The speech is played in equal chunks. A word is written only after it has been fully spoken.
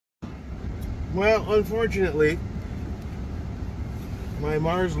Well, unfortunately, my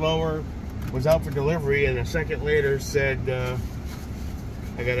Mars lower was out for delivery, and a second later said,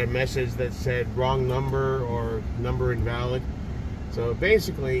 I got a message that said wrong number or number invalid. So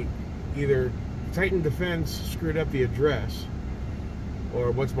basically, either Titan Defense screwed up the address,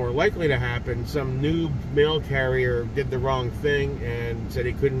 or what's more likely to happen, some new mail carrier did the wrong thing and said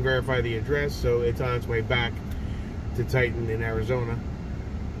he couldn't verify the address, so it's on its way back to Titan in Arizona,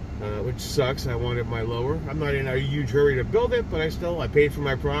 which sucks. I wanted my lower. I'm not in a huge hurry to build it, but I paid for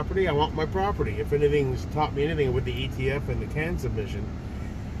my property. I want my property. If anything's taught me anything with the ETF and the CAN submission,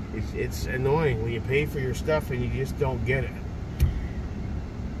 it's annoying when you pay for your stuff and you just don't get it.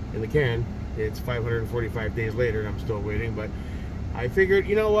 In the CAN, it's 545 days later and I'm still waiting, but I figured,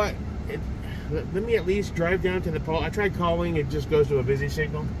 you know what, let me at least drive down to the pole. I tried calling, it just goes to a busy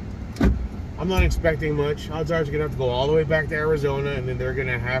signal. I'm not expecting much. Odds are it's going to have to go all the way back to Arizona, and then they're going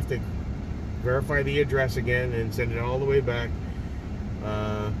to have to verify the address again and send it all the way back.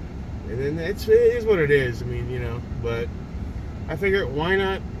 And then it is what it is. I mean, you know, but I figured, why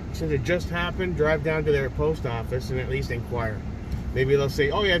not, since it just happened, drive down to their post office and at least inquire. Maybe they'll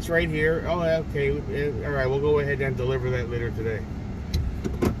say, oh yeah, it's right here. Oh, okay, all right, we'll go ahead and deliver that later today.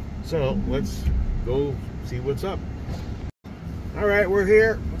 So let's go see what's up. All right, we're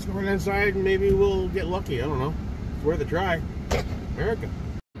here. Let's go inside and maybe we'll get lucky. I don't know. It's worth a try. America.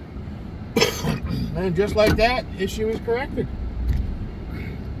 And just like that, issue is corrected.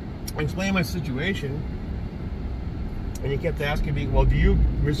 I explained my situation, and he kept asking me, well, do you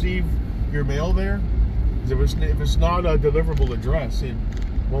receive your mail there? Because if it's not a deliverable address, it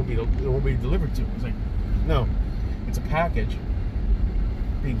won't be delivered to. It's like, no, it's a package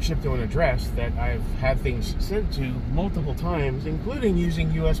being shipped to an address that I've had things sent to multiple times, including using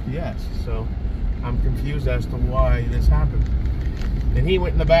USPS. So I'm confused as to why this happened. And he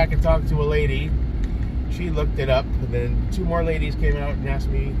went in the back and talked to a lady. She looked it up, and then two more ladies came out and asked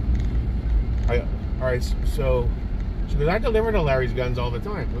me, all right, so she goes, I deliver to Larry's Guns all the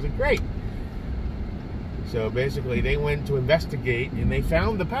time. I was like, great. So basically, they went to investigate, and they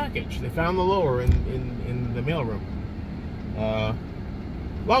found the package. They found the lower in the mailroom.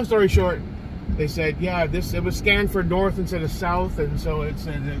 Long story short, they said, yeah, it was scanned for north instead of south, and so it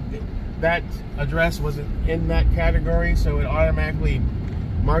said that address wasn't in that category, so it automatically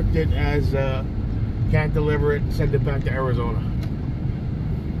marked it as can't deliver it and send it back to Arizona.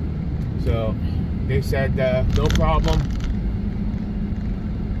 So they said, no problem.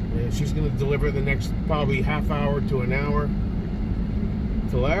 She's going to deliver the next probably half hour to an hour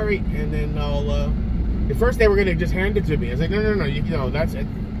to Larry, and then I'll. At first, they were going to just hand it to me. I was like, no, you know, that's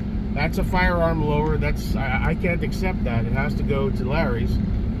a firearm lower. I can't accept that. It has to go to Larry's,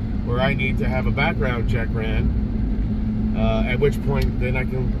 where I need to have a background check ran. At which point, then I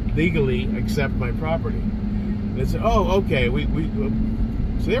can legally accept my property. And they said, oh, okay.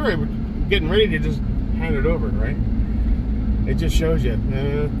 So they were getting ready to just hand it over, right? It just shows you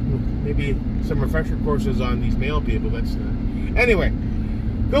maybe some refresher courses on these mail people. That's anyway,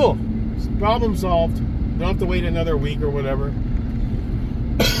 cool. Problem solved. Don't have to wait another week or whatever.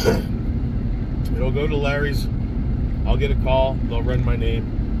 It'll go to Larry's. I'll get a call. They'll run my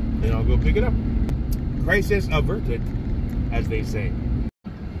name, and I'll go pick it up. Crisis averted, as they say.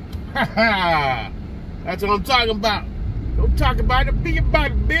 Ha ha! That's what I'm talking about. Don't talk about it. Be about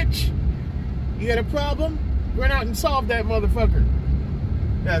it, bitch. You got a problem? Run out and solve that motherfucker.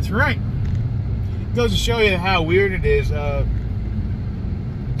 That's right. It goes to show you how weird it is.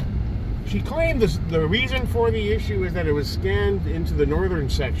 She claimed the reason for the issue is that it was scanned into the northern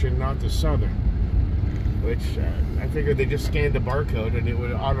section, not the southern. Which I figured they just scanned the barcode and it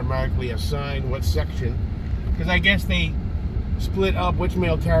would automatically assign what section. Because I guess they split up which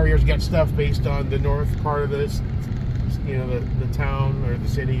mail carriers get stuff based on the north part of this, you know, the town or the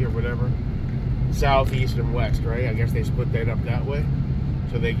city or whatever. South, east, and west, right? I guess they split that up that way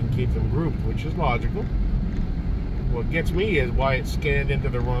so they can keep them grouped, which is logical. What gets me is why it scanned into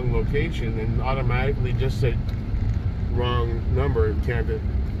the wrong location and automatically just said wrong number.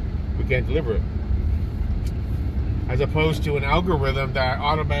 We can't deliver it. As opposed to an algorithm that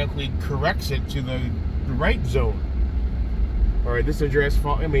automatically corrects it to the right zone. All right, this address.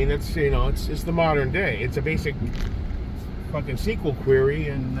 I mean, that's, you know, it's the modern day. It's a basic fucking SQL query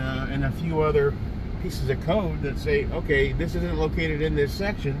and a few other pieces of code that say, okay, this isn't located in this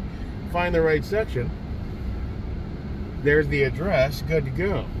section. Find the right section. There's the address. Good to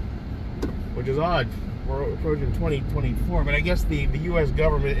go. Which is odd. We're approaching 2024, but I guess the U.S.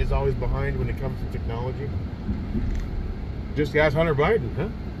 government is always behind when it comes to technology. Just ask Hunter Biden, huh?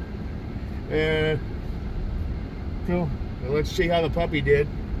 Cool. Well, let's see how the puppy did.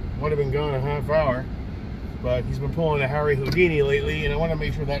 would have been gone a half hour. But he's been pulling a Harry Houdini lately, and I want to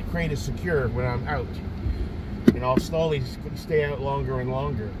make sure that crate is secure when I'm out. And I'll slowly stay out longer and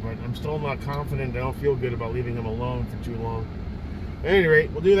longer. But I'm still not confident. I don't feel good about leaving him alone for too long. At any rate,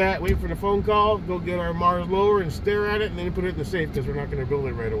 we'll do that. Wait for the phone call. Go get our Mars lower and stare at it, and then put it in the safe because we're not going to build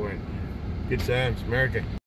it right away. Good times, America.